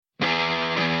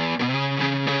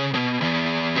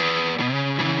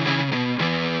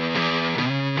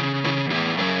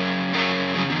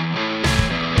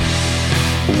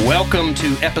Welcome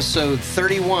to episode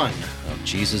 31 of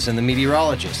Jesus and the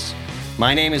Meteorologists.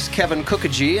 My name is Kevin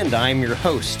Kookajee, and I'm your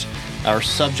host. Our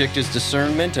subject is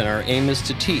discernment, and our aim is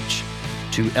to teach,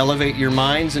 to elevate your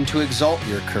minds and to exalt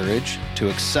your courage, to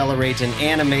accelerate and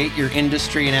animate your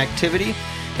industry and activity,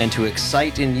 and to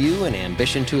excite in you an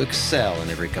ambition to excel in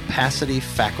every capacity,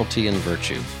 faculty, and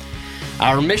virtue.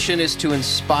 Our mission is to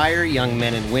inspire young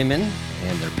men and women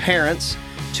and their parents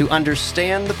to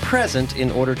understand the present in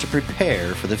order to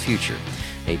prepare for the future,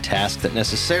 a task that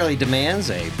necessarily demands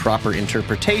a proper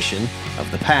interpretation of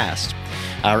the past.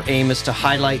 Our aim is to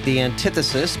highlight the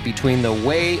antithesis between the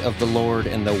way of the Lord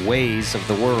and the ways of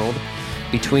the world,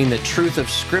 between the truth of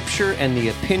Scripture and the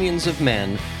opinions of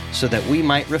men, so that we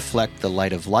might reflect the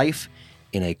light of life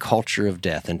in a culture of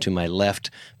death. And to my left,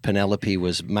 Penelope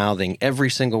was mouthing every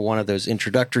single one of those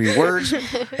introductory words.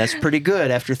 That's pretty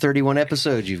good. After 31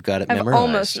 episodes, you've got it memorized. I've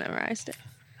almost memorized it.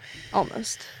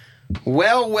 Almost.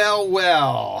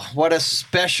 Well. What a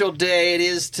special day it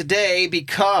is today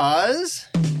because...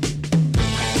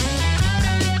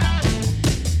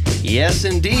 yes,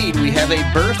 indeed, we have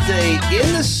a birthday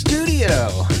in the studio.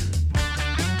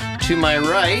 To my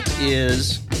right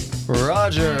is...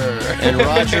 Roger. And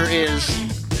Roger is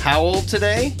how old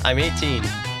today? I'm 18.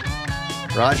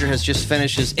 Roger has just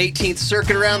finished his 18th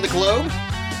circuit around the globe.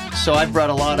 So I brought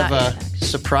a lot of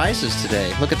surprises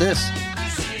today. Look at this.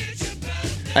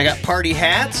 I got party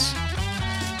hats.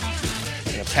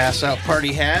 I'm going to pass out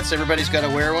party hats. Everybody's got to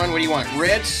wear one. What do you want?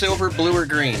 Red, silver, blue, or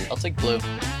green? I'll take blue.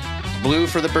 Blue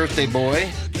for the birthday boy.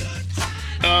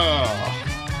 Oh,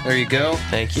 there you go.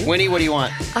 Thank you. Winnie, what do you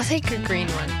want? I'll take a green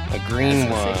one. A green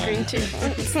one. Green too.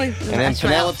 It's like And then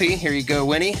Penelope, here you go,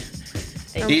 Winnie.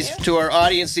 These, to our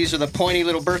audience, these are the pointy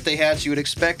little birthday hats you would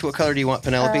expect. What color do you want,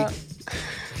 Penelope?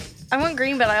 I want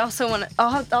green, but I also want.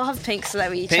 I'll have pink so that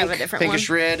we each have a different pinkish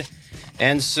one. red,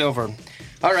 and silver.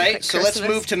 All right, Like so let's Christmas.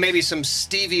 move to maybe some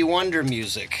Stevie Wonder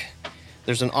music.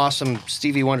 There's an awesome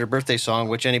Stevie Wonder birthday song,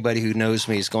 which anybody who knows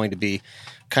me is going to be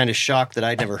kind of shocked that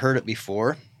I'd never heard it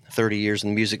before. 30 years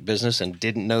in the music business and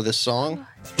didn't know this song.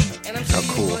 How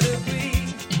cool.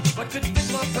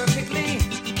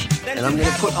 And I'm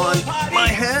going to put on my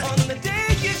hat.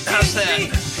 How's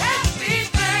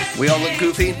that? We all look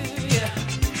goofy.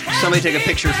 Somebody take a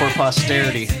picture for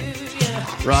posterity.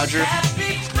 Roger.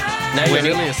 Now you're Winnie.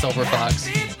 really a silver fox.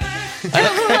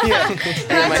 Yeah,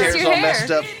 my just hair's your all hair. messed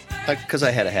up because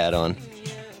I had a hat on.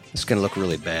 It's going to look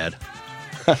really bad.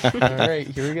 All right,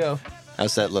 here we go.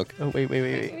 How's that look? Oh,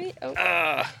 wait.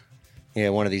 Yeah,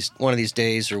 one of these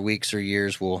days or weeks or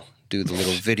years we'll do the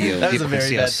little video. That was People a can very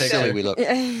see how bad silly picture. we look.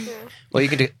 Well, you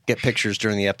can get pictures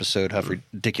during the episode how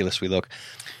ridiculous we look.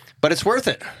 But it's worth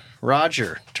it.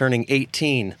 Roger, turning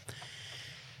 18.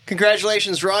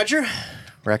 Congratulations, Roger.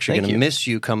 We're actually Thank going to you. miss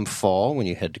you come fall when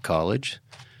you head to college.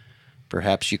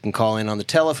 Perhaps you can call in on the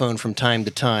telephone from time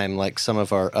to time like some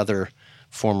of our other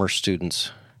former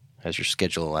students, as your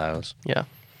schedule allows. Yeah.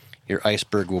 Your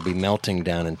iceberg will be melting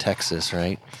down in Texas,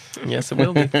 right? Yes, it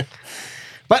will be.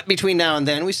 But between now and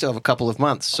then, we still have a couple of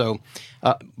months. So,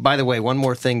 by the way, one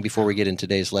more thing before we get in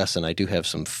today's lesson. I do have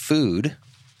some food.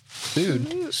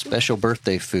 Special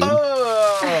birthday food.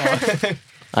 Oh!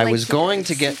 I was going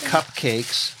to get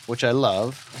cupcakes, which I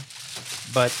love,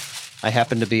 but I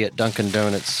happened to be at Dunkin'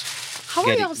 Donuts How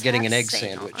are y'all's getting an egg hats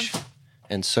staying sandwich. on?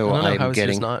 And so I don't know, how I'm is yours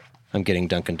getting not? I'm getting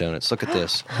Dunkin' Donuts. Look at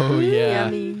this. Oh, yeah.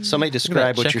 Yummy. Somebody Look at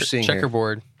describe that what you're seeing here.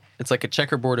 checkerboard. It's like a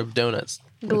checkerboard of donuts.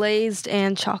 Glazed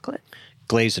and chocolate.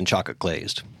 Glazed and chocolate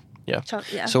glazed. Yeah.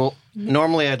 Yeah. So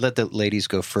normally I'd let the ladies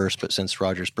go first, but since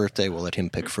Roger's birthday, we'll let him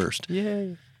pick first.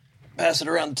 Yay. Pass it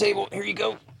around the table. Here you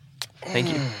go. Thank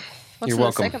you. What's you're in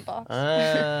welcome. the second box?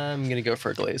 I'm going to go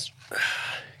for a glazed.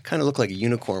 Kind of look like a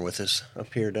unicorn with this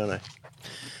up here, don't I?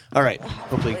 All right.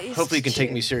 Hopefully you can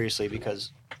take me seriously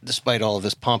because despite all of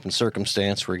this pomp and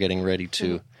circumstance, we're getting ready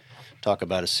to talk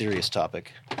about a serious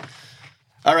topic.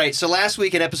 All right. So last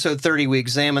week in episode 30, we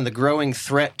examined the growing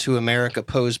threat to America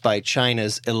posed by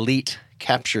China's elite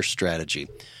capture strategy,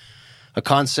 a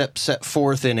concept set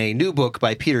forth in a new book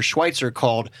by Peter Schweitzer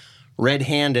called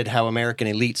Red-Handed: How American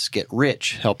Elites Get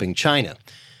Rich Helping China.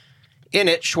 In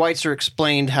it, Schweitzer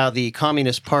explained how the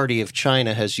Communist Party of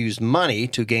China has used money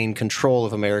to gain control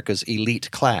of America's elite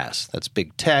class. That's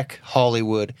big tech,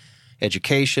 Hollywood,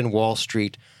 education, Wall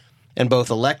Street, and both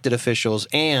elected officials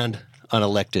and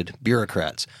unelected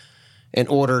bureaucrats, in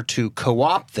order to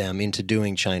co-opt them into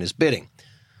doing China's bidding.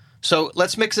 So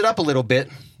let's mix it up a little bit.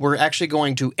 We're actually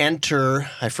going to enter,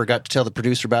 I forgot to tell the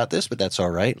producer about this, but that's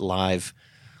all right. Live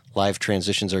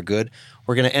transitions are good.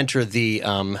 We're going to enter the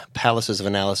palaces of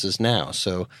analysis now.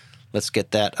 So let's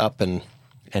get that up and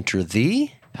enter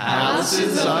the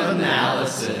Palaces of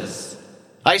Analysis.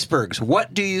 Icebergs,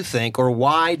 what do you think, or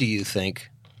why do you think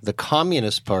the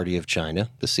Communist Party of China,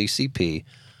 the CCP,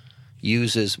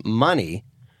 uses money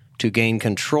to gain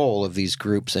control of these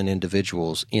groups and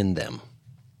individuals in them?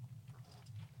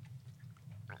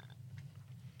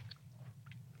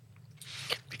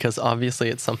 Because obviously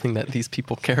it's something that these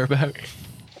people care about.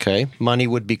 Okay, money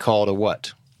would be called a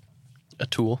what? A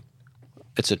tool.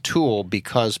 It's a tool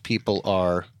because people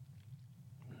are,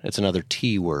 it's another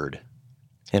T word,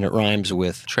 and it rhymes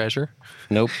with, Treasure.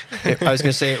 nope. I was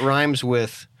going to say it rhymes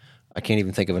with, I can't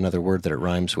even think of another word that it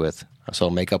rhymes with, so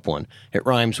I'll make up one. It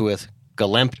rhymes with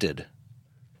galempted.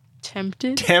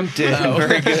 Tempted? Tempted.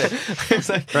 Very good. It's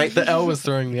like, Right? the L was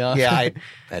throwing me off. Yeah, I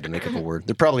had to make up a word.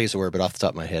 There probably is a word, but off the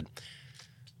top of my head.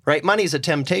 Right? Money's a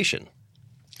temptation,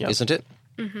 Yep. isn't it?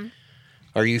 Mm-hmm.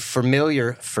 Are you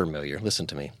familiar, listen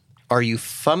to me. Are you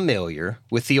familiar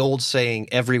with the old saying,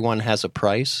 everyone has a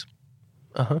price?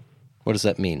 Uh-huh. What does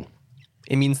that mean?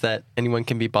 It means that anyone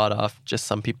can be bought off, just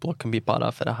some people can be bought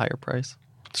off at a higher price.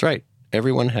 That's right.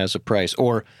 Everyone has a price.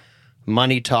 Or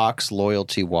money talks,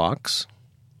 loyalty walks.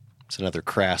 It's another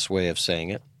crass way of saying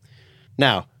it.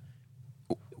 Now,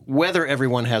 whether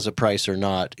everyone has a price or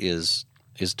not is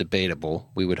debatable.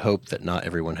 We would hope that not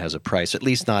everyone has a price, at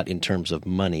least not in terms of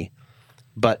money.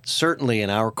 But certainly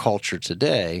in our culture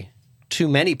today, too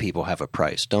many people have a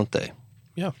price, don't they?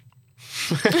 Yeah.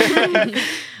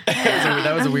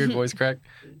 That was a weird voice crack.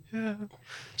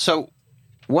 So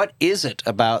what is it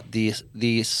about this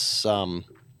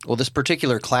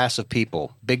particular class of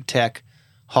people, big tech,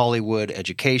 Hollywood,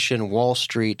 education, Wall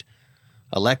Street,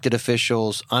 elected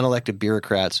officials, unelected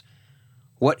bureaucrats,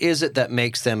 what is it that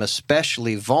makes them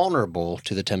especially vulnerable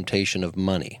to the temptation of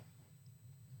money?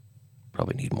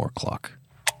 Probably need more clock.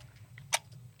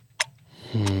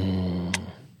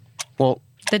 Well,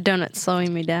 The donut's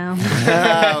slowing me down.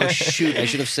 oh, shoot. I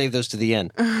should have saved those to the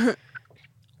end.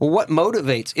 Well, what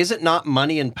motivates? Is it not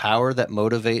money and power that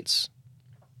motivates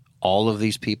all of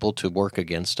these people to work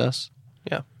against us?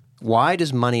 Yeah. Why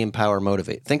does money and power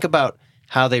motivate? Think about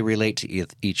how they relate to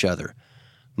each other.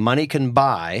 Money can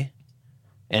buy,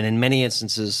 and in many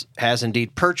instances has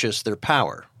indeed purchased their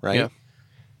power, right? Yeah.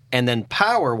 And then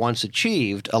power, once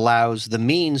achieved, allows the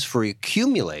means for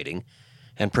accumulating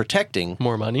and protecting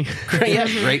More money.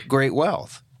 great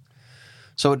wealth.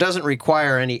 So it doesn't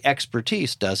require any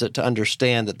expertise, does it, to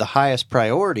understand that the highest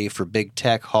priority for big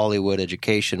tech, Hollywood,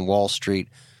 education, Wall Street,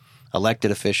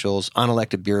 elected officials,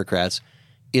 unelected bureaucrats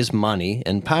is money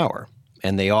and power,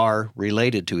 and they are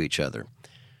related to each other.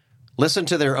 Listen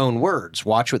to their own words.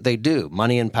 Watch what they do.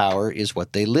 Money and power is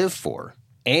what they live for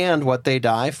and what they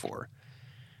die for.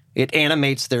 It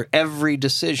animates their every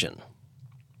decision.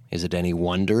 Is it any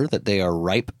wonder that they are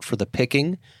ripe for the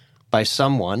picking by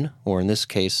someone, or in this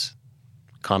case,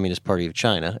 Communist Party of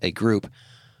China, a group,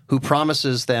 who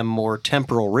promises them more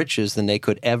temporal riches than they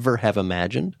could ever have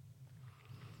imagined?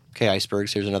 Okay,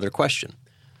 icebergs, here's another question.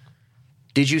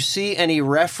 Did you see any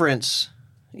reference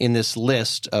in this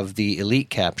list of the elite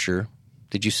capture?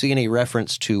 Did you see any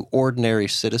reference to ordinary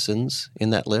citizens in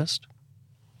that list?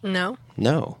 No.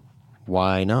 No.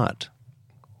 Why not?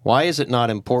 Why is it not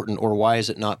important, or why is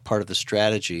it not part of the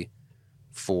strategy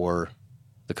for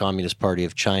the Communist Party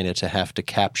of China to have to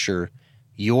capture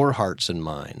your hearts and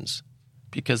minds?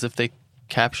 Because if they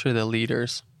capture the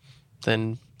leaders,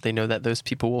 then they know that those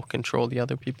people will control the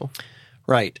other people.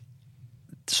 Right.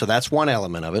 So that's one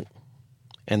element of it.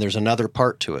 And there's another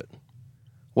part to it.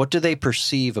 What do they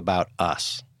perceive about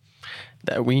us?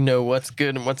 That we know what's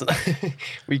good and what's not.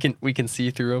 we can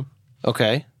see through them.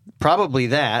 Okay. Probably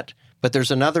that. But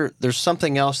there's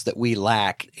something else that we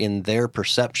lack in their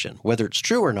perception. Whether it's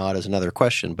true or not is another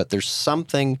question. But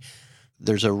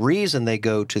there's a reason they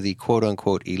go to the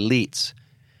quote-unquote elites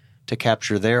to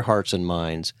capture their hearts and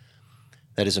minds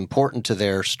that is important to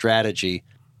their strategy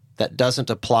that doesn't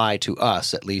apply to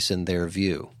us, at least in their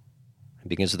view. It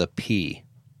begins with a P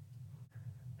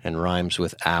and rhymes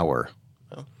with our.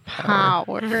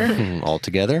 Power. All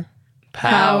together?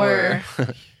 Power.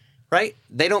 Right?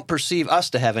 They don't perceive us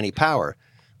to have any power.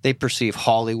 They perceive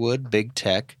Hollywood, big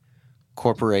tech,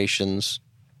 corporations,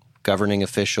 governing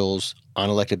officials,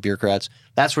 unelected bureaucrats.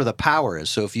 That's where the power is.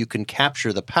 So if you can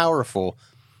capture the powerful,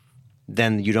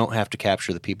 then you don't have to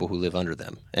capture the people who live under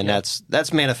them. And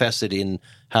that's manifested in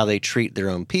how they treat their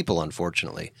own people,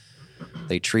 unfortunately.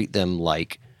 They treat them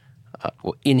like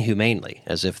inhumanely,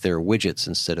 as if they're widgets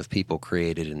instead of people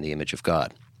created in the image of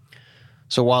God.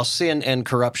 So while sin and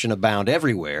corruption abound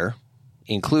everywhere,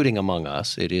 including among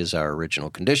us, it is our original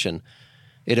condition,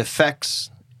 it affects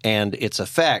and its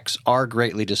effects are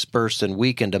greatly dispersed and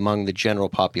weakened among the general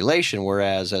population,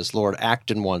 whereas, as Lord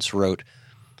Acton once wrote,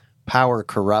 power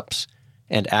corrupts,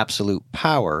 and absolute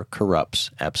power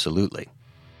corrupts absolutely.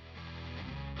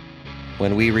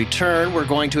 When we return, we're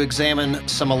going to examine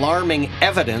some alarming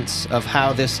evidence of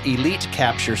how this elite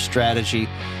capture strategy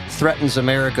threatens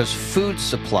America's food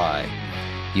supply.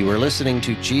 You are listening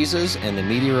to Jesus and the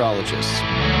Meteorologists.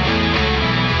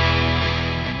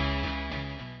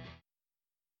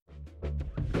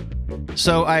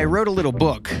 So I wrote a little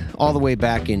book all the way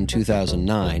back in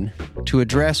 2009 to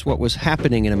address what was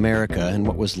happening in America and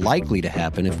what was likely to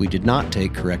happen if we did not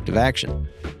take corrective action.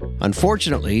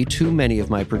 Unfortunately, too many of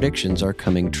my predictions are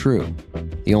coming true.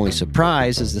 The only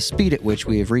surprise is the speed at which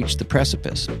we have reached the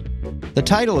precipice. The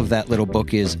title of that little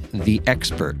book is The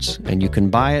Experts, and you can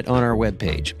buy it on our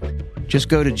webpage. Just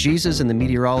go to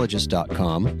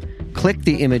JesusandTheMeteorologist.com, click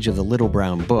the image of the little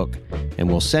brown book, and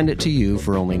we'll send it to you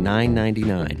for only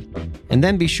 $9.99. And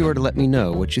then be sure to let me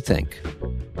know what you think.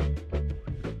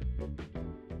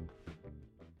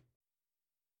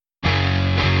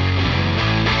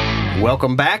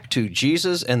 Welcome back to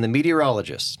Jesus and the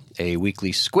Meteorologists, a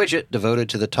weekly squidget devoted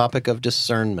to the topic of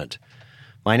discernment.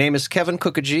 My name is Kevin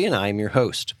Kookogee, and I am your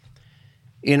host.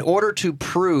 In order to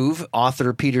prove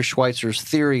author Peter Schweitzer's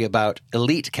theory about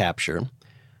elite capture,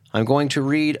 I'm going to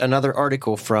read another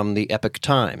article from the Epoch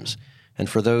Times. And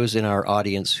for those in our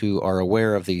audience who are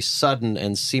aware of the sudden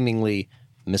and seemingly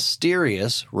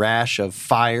mysterious rash of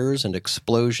fires and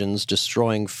explosions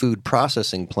destroying food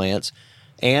processing plants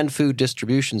and food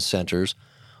distribution centers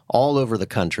all over the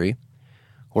country,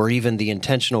 or even the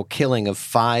intentional killing of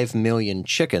 5 million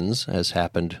chickens, as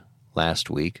happened last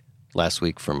week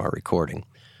from our recording,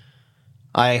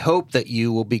 I hope that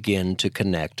you will begin to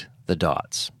connect the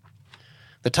dots.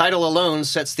 The title alone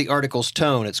sets the article's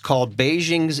tone. It's called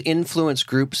Beijing's Influence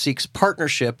Group Seeks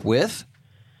Partnership with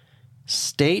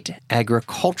State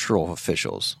Agricultural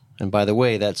Officials. And by the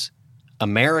way, that's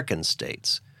American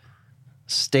states.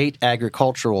 State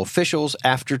agricultural officials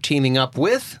after teaming up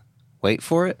with, wait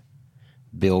for it,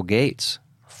 Bill Gates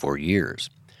for years.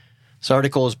 This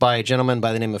article is by a gentleman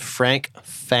by the name of Frank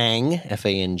Fang,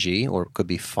 F-A-N-G, or it could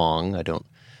be Fong.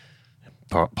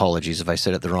 Apologies if I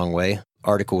said it the wrong way.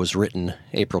 Article was written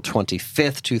April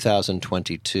 25th,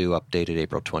 2022, updated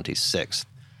April 26th.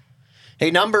 A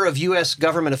number of U.S.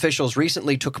 government officials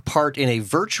recently took part in a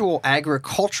virtual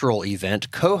agricultural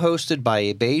event co-hosted by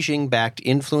a Beijing-backed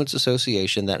influence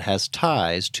association that has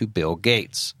ties to Bill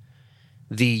Gates.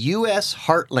 The U.S.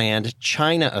 Heartland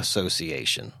China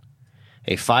Association,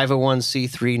 a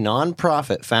 501c3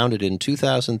 nonprofit founded in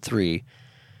 2003,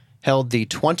 held the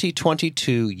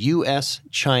 2022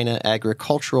 U.S.-China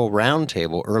Agricultural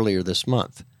Roundtable earlier this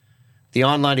month. The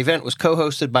online event was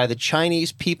co-hosted by the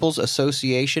Chinese People's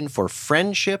Association for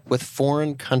Friendship with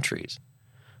Foreign Countries.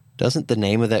 Doesn't the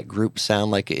name of that group sound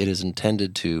like it is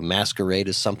intended to masquerade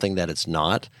as something that it's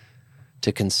not,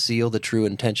 to conceal the true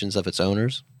intentions of its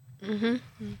owners?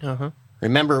 Mm-hmm. Uh-huh.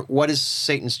 Remember, what is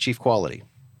Satan's chief quality?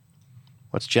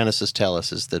 What's Genesis tell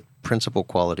us is the principal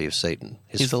quality of Satan?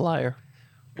 He's a liar.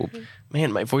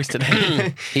 Man, my voice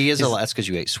today. He is a liar. That's because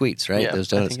you ate sweets, right? Yeah, Those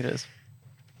donuts. I think it is.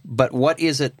 But what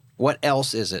is it? What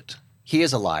else is it? He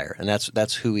is a liar, and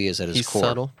that's who he is at his He's core.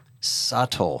 subtle.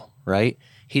 Subtle, right?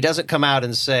 He doesn't come out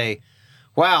and say,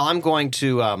 wow, I'm going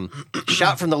to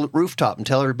shout from the rooftop and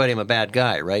tell everybody I'm a bad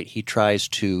guy, right? He tries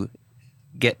to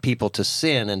get people to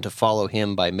sin and to follow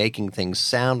him by making things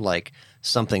sound like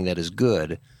something that is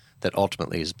good that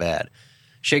ultimately is bad.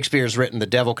 Shakespeare's written, the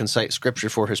devil can cite scripture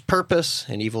for his purpose,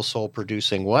 an evil soul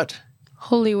producing what?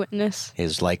 Holy witness.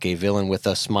 Is like a villain with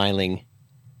a smiling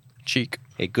cheek.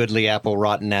 A goodly apple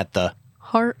rotten at the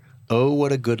Heart. Oh,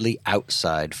 what a goodly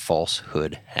outside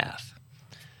falsehood hath.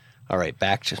 All right,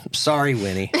 back to... Sorry,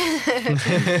 Winnie.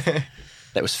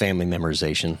 That was family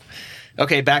memorization.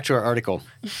 Okay, back to our article.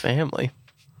 Family.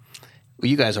 Well,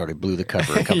 you guys already blew the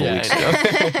cover a couple weeks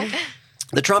ago.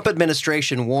 The Trump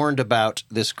administration warned about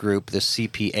this group, this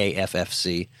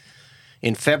CPAFFC.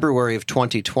 In February of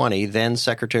 2020, then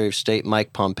Secretary of State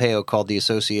Mike Pompeo called the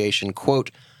association,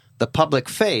 quote, the public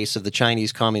face of the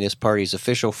Chinese Communist Party's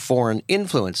official foreign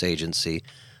influence agency,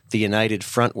 the United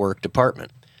Front Work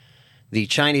Department. The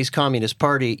Chinese Communist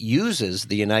Party uses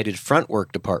the United Front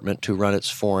Work Department to run its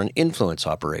foreign influence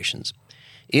operations.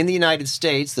 In the United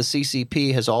States, the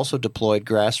CCP has also deployed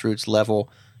grassroots-level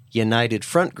United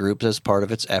Front groups as part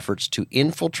of its efforts to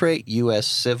infiltrate U.S.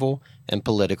 civil and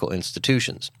political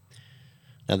institutions.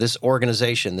 Now, this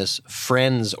organization, this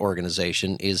Friends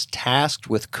organization, is tasked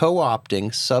with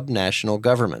co-opting subnational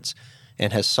governments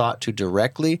and has sought to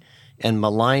directly and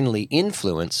malignly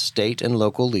influence state and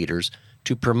local leaders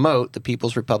to promote the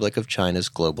People's Republic of China's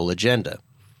global agenda.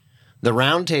 The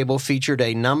roundtable featured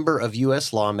a number of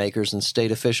U.S. lawmakers and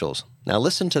state officials. Now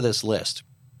listen to this list,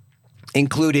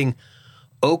 including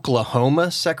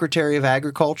Oklahoma Secretary of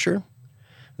Agriculture,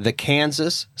 the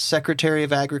Kansas Secretary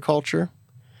of Agriculture,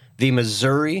 the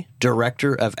Missouri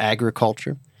Director of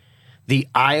Agriculture, the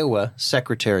Iowa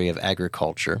Secretary of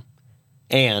Agriculture,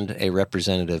 and a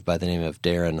representative by the name of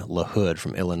Darren LaHood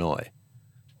from Illinois.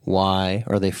 Why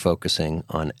are they focusing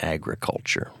on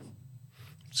agriculture?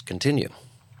 Let's continue.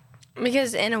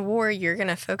 Because in a war, you're going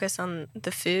to focus on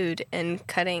the food and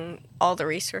cutting all the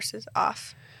resources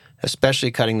off.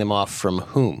 Especially cutting them off from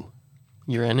whom?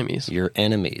 Your enemies. Your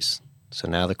enemies. So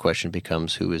now the question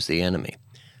becomes, who is the enemy?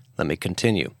 Let me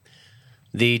continue.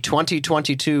 The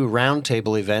 2022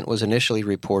 Roundtable event was initially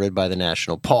reported by the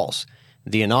National Pulse.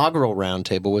 The inaugural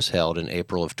Roundtable was held in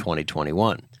April of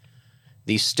 2021.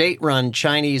 The state-run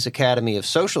Chinese Academy of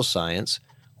Social Science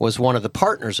was one of the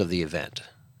partners of the event.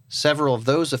 Several of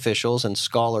those officials and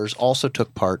scholars also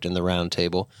took part in the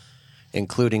Roundtable,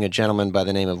 including a gentleman by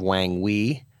the name of Wang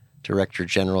Wei, Director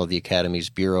General of the Academy's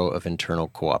Bureau of Internal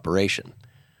Cooperation.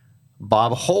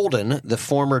 Bob Holden, the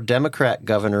former Democrat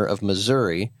governor of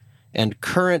Missouri and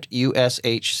current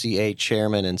USHCA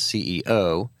chairman and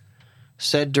CEO,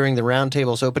 said during the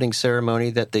Roundtable's opening ceremony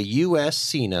that the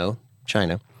U.S.-Sino,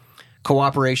 China,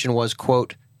 cooperation was,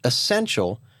 quote,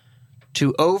 essential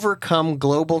to overcome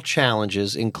global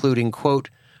challenges, including, quote,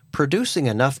 producing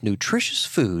enough nutritious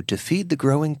food to feed the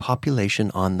growing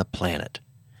population on the planet,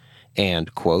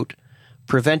 and, quote,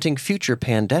 preventing future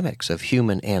pandemics of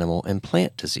human, animal, and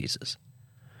plant diseases.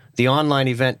 The online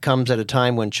event comes at a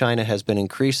time when China has been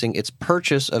increasing its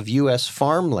purchase of U.S.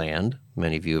 farmland,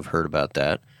 many of you have heard about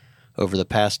that, over the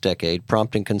past decade,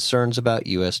 prompting concerns about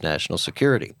U.S. national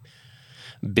security.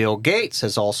 Bill Gates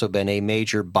has also been a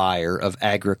major buyer of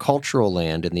agricultural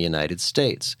land in the United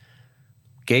States.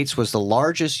 Gates was the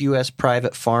largest U.S.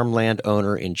 private farmland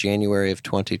owner in January of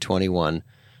 2021,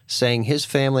 saying his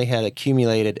family had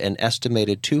accumulated an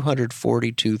estimated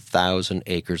 242,000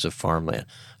 acres of farmland.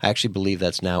 I actually believe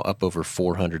that's now up over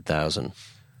 400,000.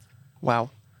 Wow.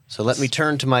 So let me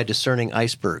turn to my discerning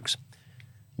icebergs.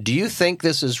 Do you think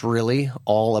this is really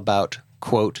all about,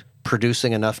 quote,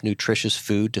 producing enough nutritious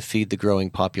food to feed the growing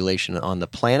population on the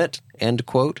planet, end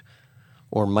quote?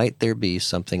 Or might there be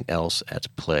something else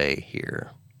at play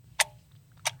here?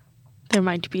 There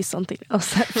might be something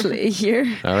else at play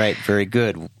here. All right, very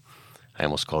good. I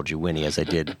almost called you Winnie, as I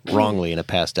did wrongly in a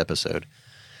past episode.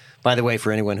 By the way,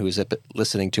 for anyone who is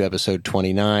listening to episode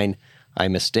 29, I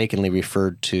mistakenly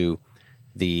referred to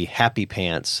the happy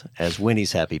pants as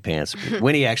Winnie's happy pants.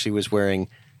 Winnie actually was wearing,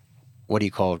 what did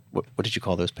you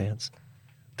call those pants?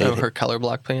 Her color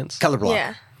block pants? Color block.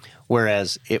 Yeah.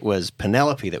 Whereas it was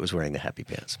Penelope that was wearing the happy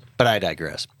pants. But I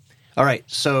digress. All right,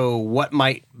 so what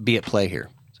might be at play here?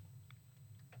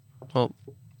 Well,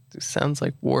 it sounds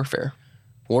like warfare.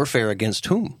 Warfare against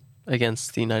whom?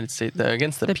 Against the United States,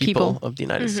 against the people of the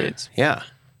United States. Yeah.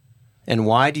 And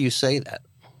why do you say that?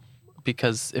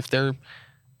 Because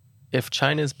if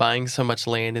China's buying so much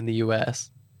land in the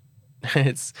U.S.,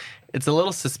 it's a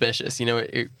little suspicious. You know,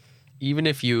 even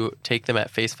if you take them at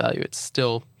face value, it's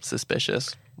still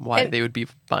suspicious why they would be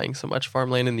buying so much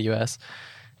farmland in the U.S.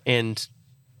 And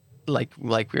like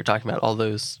we were talking about, all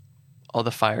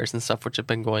the fires and stuff which have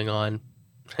been going on,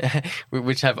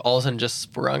 which have all of a sudden just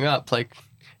sprung up. Like,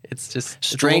 it's just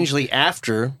strangely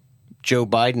after Joe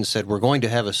Biden said we're going to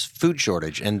have a food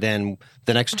shortage, and then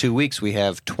the next 2 weeks we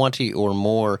have 20 or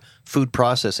more food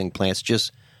processing plants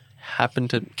just happen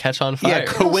to catch on fire. Yeah,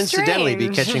 coincidentally be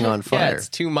catching on fire. Yeah, it's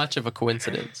too much of a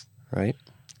coincidence. Right?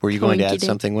 Were you going to add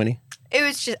something, Winnie?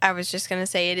 I was just going to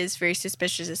say it is very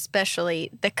suspicious,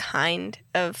 especially the kind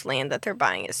of land that they're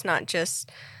buying. It's not just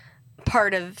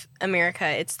part of America,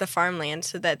 it's the farmland,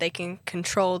 so that they can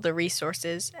control the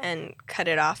resources and cut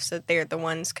it off so they're the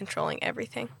ones controlling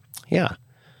everything. Yeah.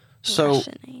 So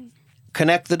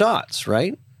connect the dots,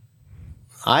 right?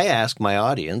 I ask my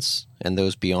audience and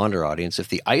those beyond our audience if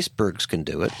the icebergs can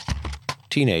do it.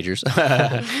 Teenagers.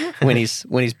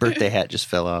 Winnie's birthday hat just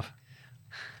fell off.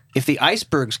 If the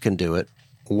icebergs can do it,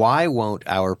 why won't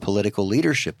our political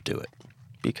leadership do it?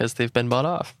 Because they've been bought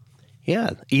off.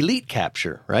 Yeah. Elite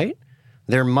capture, right?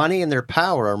 Their money and their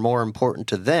power are more important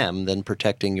to them than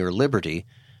protecting your liberty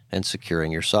and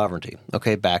securing your sovereignty.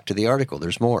 Okay, back to the article.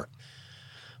 There's more.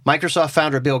 Microsoft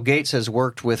founder Bill Gates has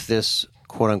worked with this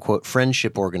quote-unquote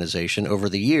friendship organization over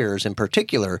the years, in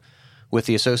particular with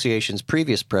the association's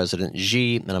previous president,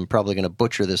 Xi, and I'm probably going to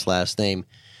butcher this last name.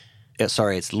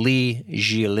 It's Li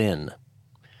Jilin,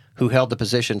 who held the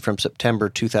position from September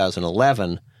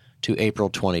 2011 to April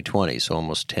 2020, so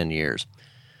almost 10 years.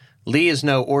 Li is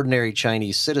no ordinary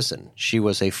Chinese citizen. She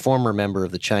was a former member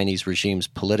of the Chinese regime's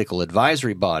political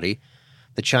advisory body,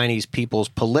 the Chinese People's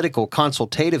Political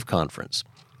Consultative Conference.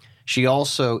 She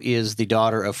also is the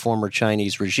daughter of former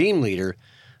Chinese regime leader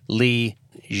Li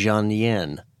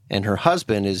Jianyan, and her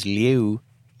husband is Liu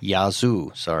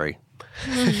Yazhu,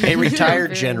 a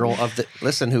retired general of the...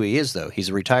 Listen who he is, though. He's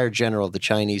a retired general of the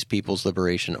Chinese People's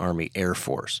Liberation Army Air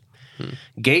Force.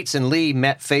 Gates and Li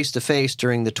met face-to-face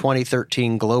during the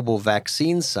 2013 Global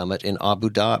Vaccine Summit in Abu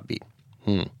Dhabi,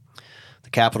 the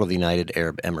capital of the United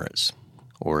Arab Emirates,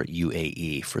 or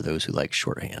UAE, for those who like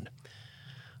shorthand.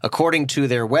 According to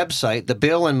their website, the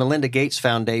Bill and Melinda Gates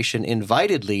Foundation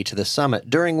invited Li to the summit,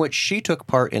 during which she took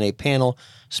part in a panel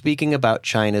speaking about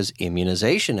China's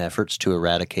immunization efforts to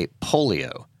eradicate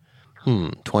polio.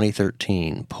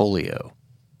 2013, polio.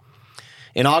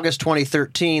 In August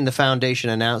 2013, the foundation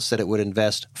announced that it would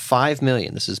invest $5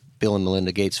 million. This is Bill and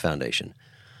Melinda Gates Foundation.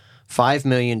 $5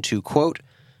 million to, quote,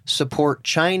 support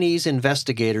Chinese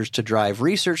investigators to drive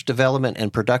research, development,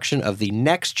 and production of the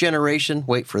next generation,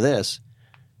 wait for this,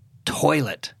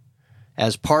 toilet,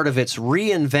 as part of its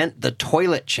Reinvent the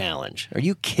Toilet Challenge. Are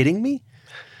you kidding me?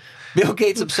 Bill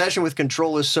Gates' obsession with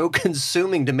control is so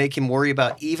consuming to make him worry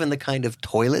about even the kind of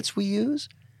toilets we use?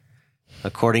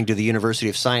 According to the University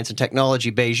of Science and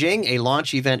Technology, Beijing, a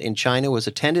launch event in China was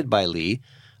attended by Li,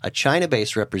 a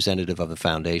China-based representative of the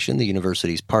foundation, the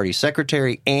university's party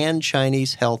secretary, and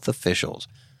Chinese health officials.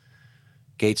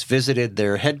 Gates visited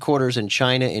their headquarters in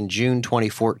China in June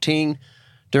 2014,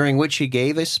 during which he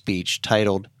gave a speech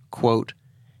titled, quote,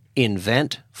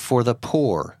 Invent for the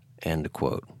Poor, end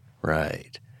quote.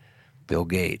 Right. Bill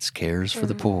Gates cares for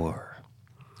the poor.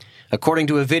 According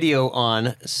to a video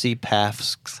on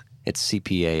CPAFCS, it's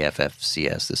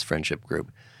CPAFFCS, this friendship group,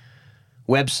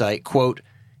 website, quote,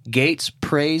 Gates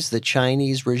praised the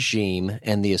Chinese regime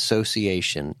and the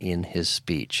association in his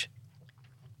speech.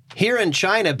 Here in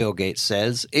China, Bill Gates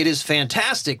says, it is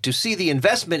fantastic to see the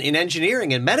investment in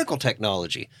engineering and medical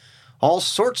technology, all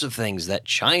sorts of things that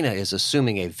China is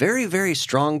assuming a very, very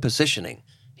strong positioning,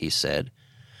 he said.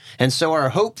 And so our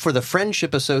hope for the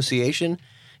Friendship Association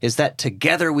is that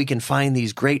together we can find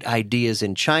these great ideas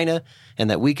in China and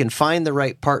that we can find the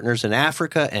right partners in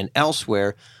Africa and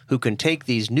elsewhere who can take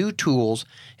these new tools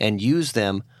and use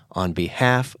them on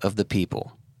behalf of the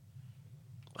people.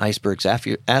 Icebergs,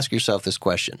 ask yourself this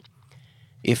question.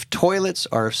 If toilets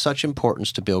are of such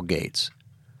importance to Bill Gates,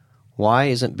 why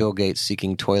isn't Bill Gates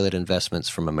seeking toilet investments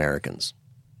from Americans?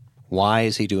 Why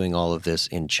is he doing all of this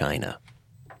in China?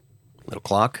 Little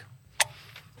clock.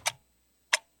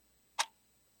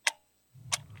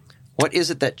 What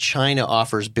is it that China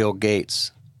offers Bill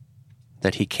Gates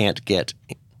that he can't get,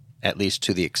 at least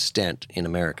to the extent, in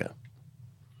America?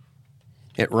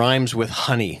 It rhymes with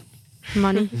honey.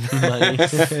 Money.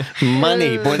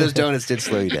 Money. Boy, those donuts did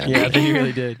slow you down. Yeah, they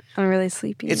really did. I'm really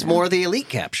sleepy. It's now. more the elite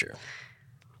capture.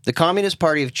 The Communist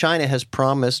Party of China has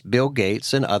promised Bill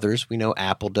Gates and others, we know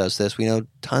Apple does this, we know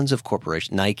tons of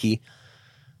corporations, Nike,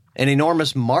 an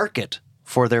enormous market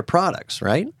for their products,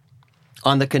 right?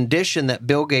 On the condition that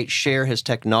Bill Gates share his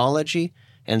technology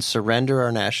and surrender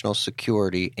our national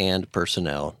security and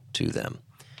personnel to them.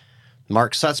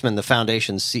 Mark Sussman, the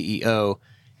foundation's CEO,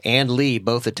 and Li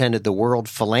both attended the World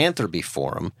Philanthropy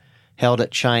Forum held at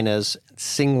China's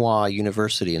Tsinghua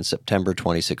University in September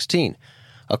 2016.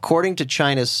 According to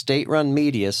China's state-run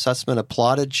media, Sussman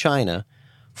applauded China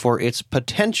for its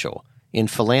potential in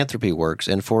philanthropy works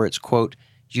and for its, quote,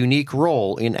 unique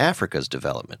role in Africa's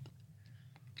development.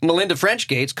 Melinda French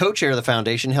Gates, co-chair of the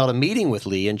foundation, held a meeting with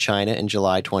Li in China in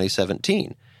July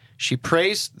 2017. She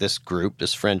praised this group,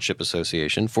 this Friendship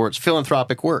Association, for its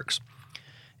philanthropic works.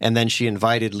 And then she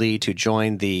invited Li to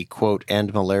join the, quote,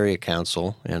 End Malaria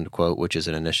Council, end quote, which is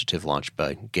an initiative launched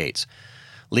by Gates.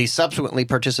 Li subsequently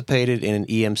participated in an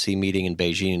EMC meeting in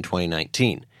Beijing in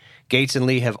 2019. Gates and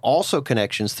Li have also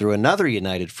connections through another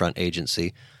United Front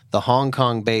agency, the Hong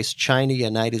Kong-based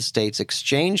China-United States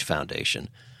Exchange Foundation,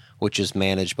 which is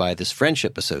managed by this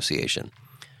Friendship Association.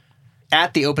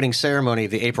 At the opening ceremony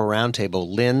of the April Roundtable,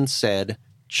 Lin said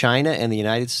China and the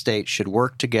United States should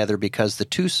work together because the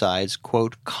two sides,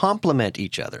 quote, complement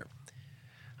each other.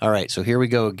 All right, so here we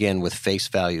go again with face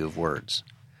value of words,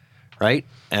 right?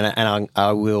 And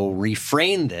I will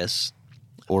refrain this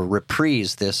or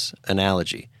reprise this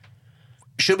analogy.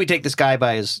 Should we take this guy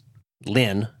by his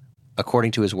Lin,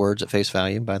 according to his words at face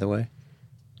value, by the way?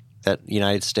 That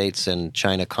United States and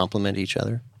China complement each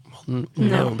other?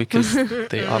 No, because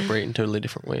they operate in totally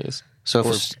different ways. So,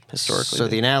 Historically. so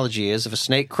the analogy is, if a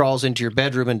snake crawls into your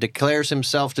bedroom and declares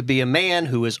himself to be a man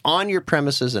who is on your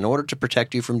premises in order to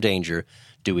protect you from danger,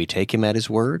 do we take him at his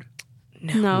word?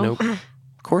 No. Nope.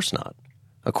 Of course not.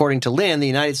 According to Lin, the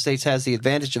United States has the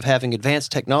advantage of having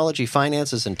advanced technology,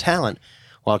 finances, and talent,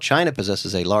 while China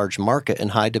possesses a large market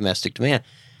and high domestic demand.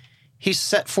 He's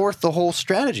set forth the whole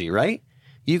strategy, right?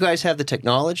 You guys have the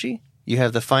technology, you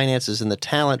have the finances and the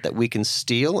talent that we can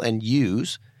steal and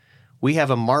use. We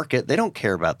have a market. They don't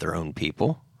care about their own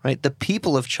people, right? The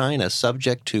people of China,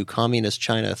 subject to Communist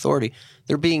China authority,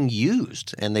 they're being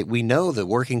used. And we know the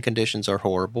working conditions are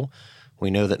horrible.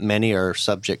 We know that many are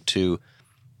subject to,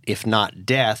 if not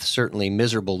death, certainly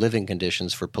miserable living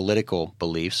conditions for political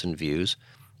beliefs and views.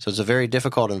 So it's a very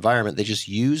difficult environment. They just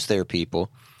use their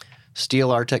people, steal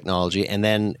our technology, and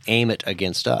then aim it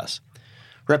against us.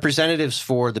 Representatives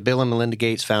for the Bill and Melinda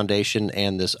Gates Foundation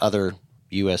and this other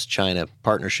U.S.-China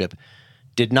partnership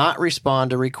did not respond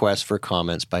to requests for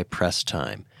comments by press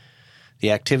time.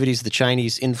 The activities of the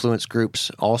Chinese influence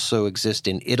groups also exist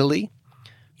in Italy,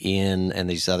 and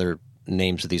these other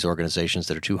names of these organizations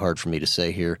that are too hard for me to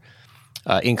say here,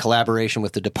 in collaboration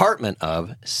with the Department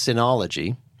of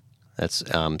Sinology. That's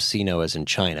Sino as in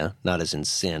China, not as in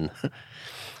sin.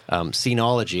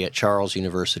 Sinology at Charles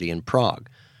University in Prague.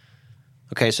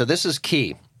 Okay, so this is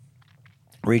key.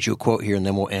 Read you a quote here, and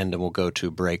then we'll end, and we'll go to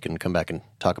a break and come back and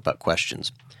talk about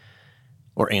questions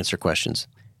or answer questions.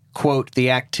 Quote, the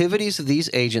activities of these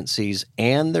agencies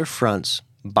and their fronts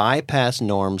bypass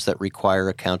norms that require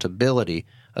accountability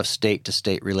of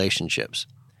state-to-state relationships,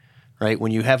 right?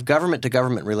 When you have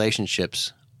government-to-government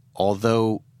relationships,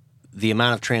 although the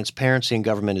amount of transparency in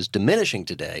government is diminishing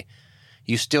today,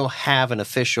 you still have in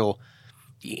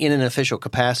an official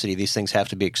capacity, these things have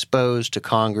to be exposed to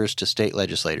Congress, to state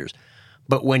legislators.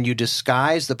 But when you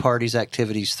disguise the party's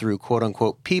activities through,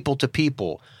 quote-unquote,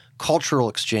 people-to-people, cultural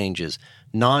exchanges,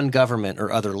 non-government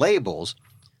or other labels,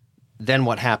 then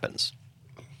what happens?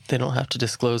 They don't have to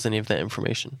disclose any of that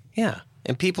information. Yeah,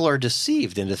 and people are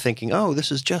deceived into thinking, oh,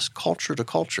 this is just culture to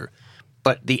culture.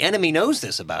 But the enemy knows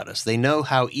this about us. They know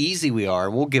how easy we are.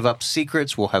 We'll give up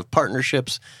secrets. We'll have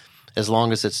partnerships as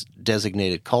long as it's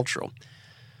designated cultural.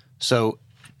 So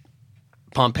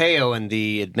Pompeo and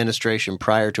the administration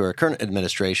prior to our current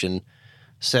administration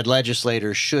said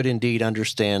legislators should indeed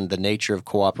understand the nature of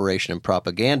cooperation and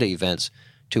propaganda events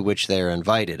to which they are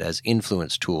invited as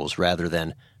influence tools rather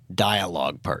than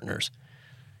dialogue partners.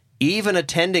 Even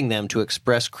attending them to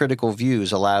express critical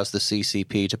views allows the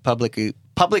CCP to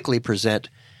publicly present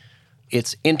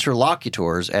its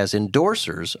interlocutors as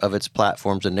endorsers of its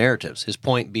platforms and narratives. His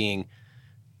point being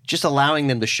just allowing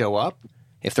them to show up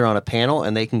if they're on a panel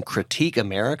and they can critique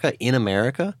America in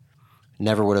America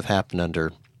never would have happened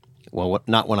under, well,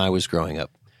 not when I was growing up.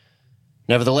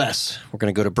 Nevertheless, we're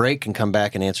going to go to break and come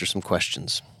back and answer some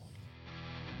questions.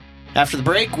 After the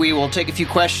break, we will take a few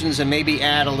questions and maybe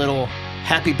add a little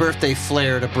happy birthday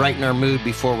flair to brighten our mood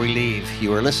before we leave.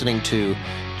 You are listening to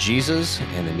Jesus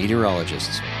and the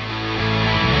Meteorologists.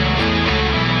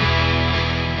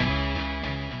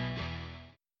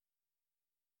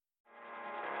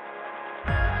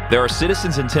 There are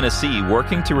citizens in Tennessee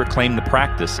working to reclaim the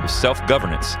practice of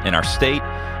self-governance in our state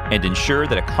and ensure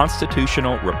that a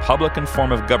constitutional Republican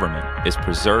form of government is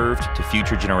preserved to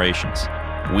future generations.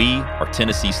 We are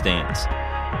Tennessee Stands.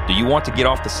 Do you want to get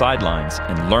off the sidelines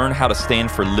and learn how to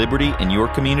stand for liberty in your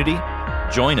community?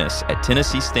 Join us at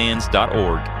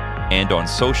TennesseeStands.org and on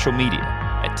social media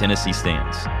at Tennessee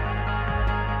Stands.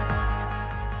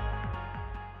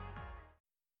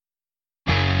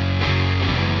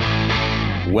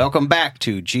 Welcome back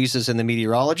to Jesus and the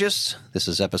Meteorologists. This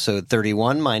is episode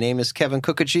 31. My name is Kevin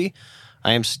Kookogee.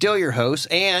 I am still your host,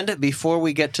 and before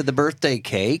we get to the birthday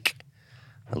cake,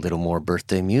 a little more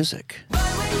birthday music.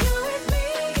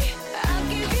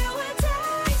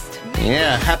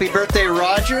 Yeah, happy birthday,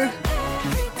 Roger.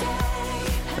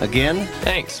 Again.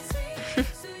 Thanks.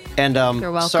 And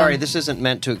You're welcome. sorry, this isn't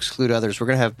meant to exclude others. We're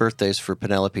going to have birthdays for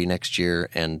Penelope next year,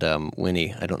 and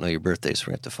Winnie, I don't know your birthday, so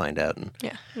we have to find out and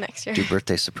next year. do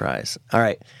birthday surprise. All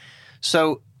right.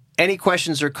 So any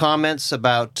questions or comments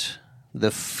about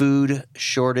the food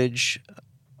shortage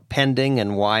pending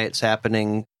and why it's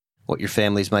happening, what your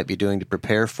families might be doing to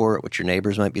prepare for it, what your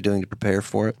neighbors might be doing to prepare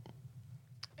for it?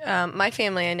 My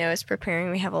family, I know, is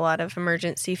preparing. We have a lot of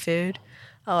emergency food,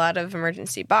 a lot of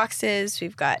emergency boxes.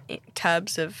 We've got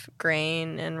tubs of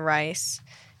grain and rice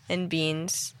and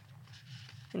beans.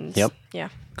 And Yep. Yeah.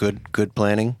 Good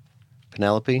planning.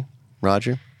 Penelope,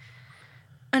 Roger?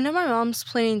 I know my mom's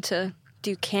planning to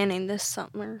do canning this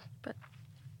summer, but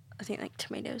I think like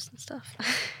tomatoes and stuff.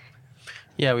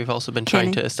 Yeah, we've also been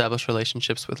trying to establish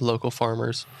relationships with local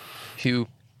farmers who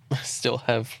still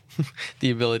have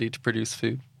the ability to produce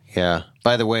food. Yeah.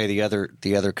 By the way, the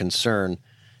other concern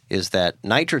is that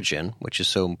nitrogen, which is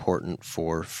so important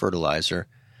for fertilizer,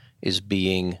 is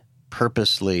being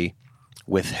purposely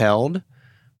withheld,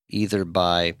 either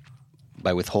by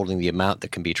withholding the amount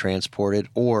that can be transported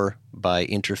or by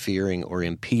interfering or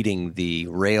impeding the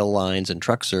rail lines and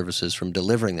truck services from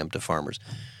delivering them to farmers.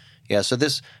 Yeah, so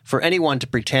this, for anyone to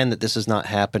pretend that this is not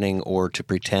happening or to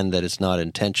pretend that it's not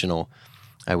intentional,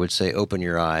 I would say open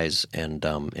your eyes and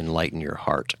enlighten your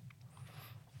heart.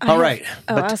 All right.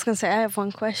 I was going to say, I have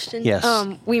one question. Yes.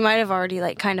 We might have already,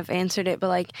 kind of answered it,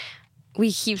 but,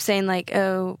 we keep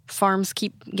saying, farms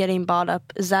keep getting bought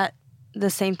up. Is that the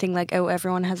same thing,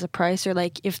 everyone has a price? Or,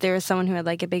 if there was someone who had,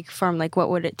 a big farm, what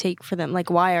would it take for them?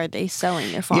 Why are they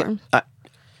selling their farm?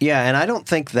 Yeah, and I don't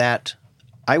think that...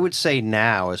 I would say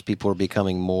now, as people are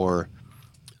becoming more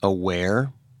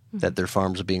aware that their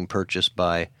farms are being purchased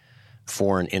by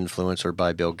foreign influence or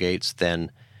by Bill Gates,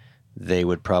 then they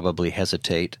would probably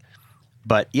hesitate.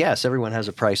 But yes, everyone has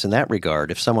a price in that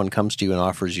regard. If someone comes to you and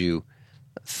offers you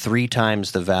 3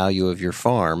 times the value of your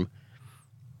farm,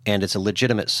 and it's a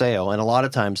legitimate sale, and a lot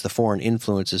of times the foreign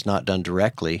influence is not done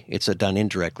directly, it's done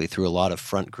indirectly through a lot of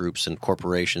front groups and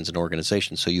corporations and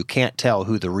organizations, so you can't tell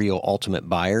who the real ultimate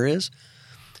buyer is.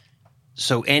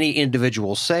 So any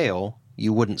individual sale,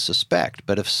 you wouldn't suspect.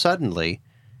 But if suddenly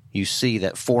you see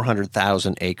that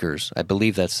 400,000 acres, I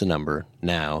believe that's the number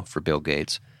now for Bill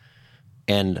Gates,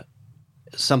 and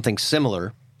something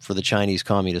similar for the Chinese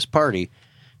Communist Party,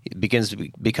 it begins to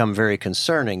become very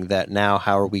concerning that now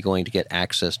how are we going to get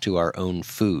access to our own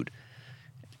food?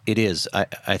 It is,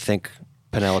 I think,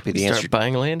 Penelope, the answer... Start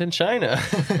buying land in China.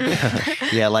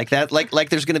 Yeah, like that. Like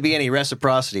there's going to be any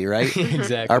reciprocity, right?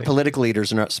 Exactly. Our political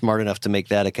leaders are not smart enough to make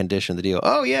that a condition of the deal.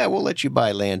 Oh, yeah, we'll let you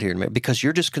buy land here. Because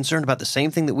you're just concerned about the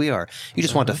same thing that we are. You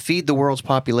just want to feed the world's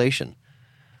population.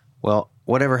 Well,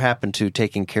 whatever happened to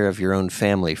taking care of your own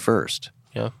family first?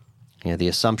 Yeah. Yeah, the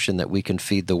assumption that we can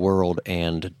feed the world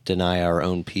and deny our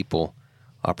own people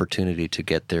opportunity to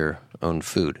get their own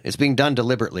food. It's being done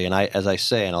deliberately, and as I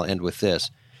say, and I'll end with this,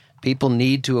 people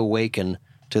need to awaken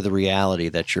to the reality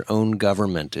that your own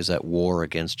government is at war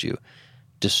against you,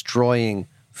 destroying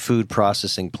food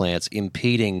processing plants,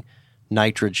 impeding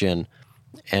nitrogen,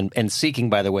 and seeking,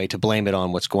 by the way, to blame it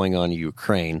on what's going on in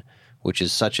Ukraine, which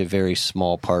is such a very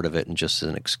small part of it and just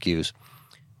an excuse,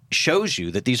 shows you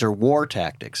that these are war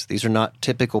tactics. These are not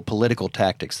typical political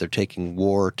tactics. They're taking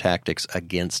war tactics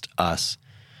against us.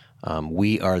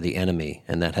 We are the enemy,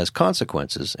 and that has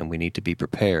consequences, and we need to be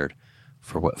prepared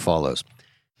for what follows.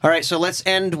 All right, so let's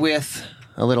end with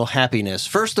a little happiness.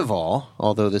 First of all,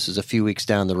 although this is a few weeks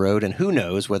down the road, and who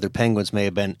knows whether Penguins may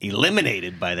have been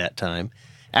eliminated by that time,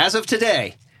 as of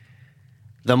today,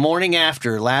 the morning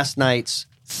after last night's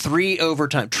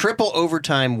triple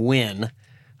overtime win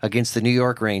against the New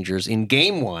York Rangers in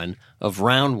Game 1 of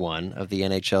Round 1 of the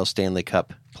NHL Stanley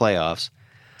Cup playoffs,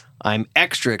 I'm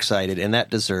extra excited, and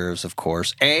that deserves, of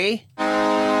course,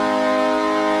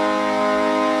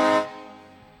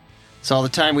 That's all the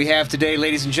time we have today,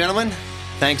 ladies and gentlemen.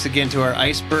 Thanks again to our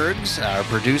icebergs, our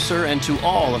producer, and to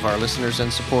all of our listeners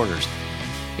and supporters.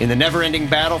 In the never-ending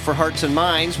battle for hearts and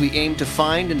minds, we aim to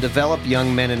find and develop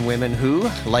young men and women who,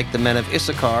 like the men of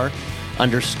Issachar,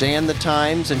 understand the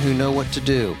times and who know what to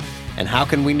do. And how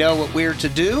can we know what we're to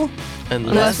do?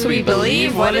 Unless we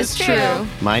believe what is true.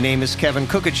 My name is Kevin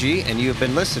Kokaji, and you have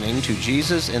been listening to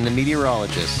Jesus and the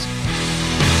Meteorologists.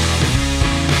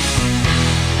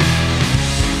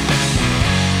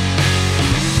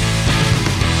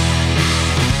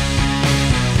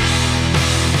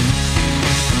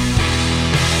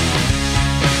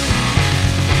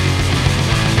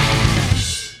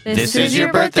 This is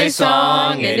your birthday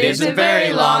song. It isn't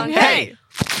very long. Hey!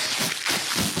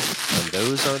 And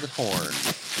those are the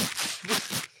horns.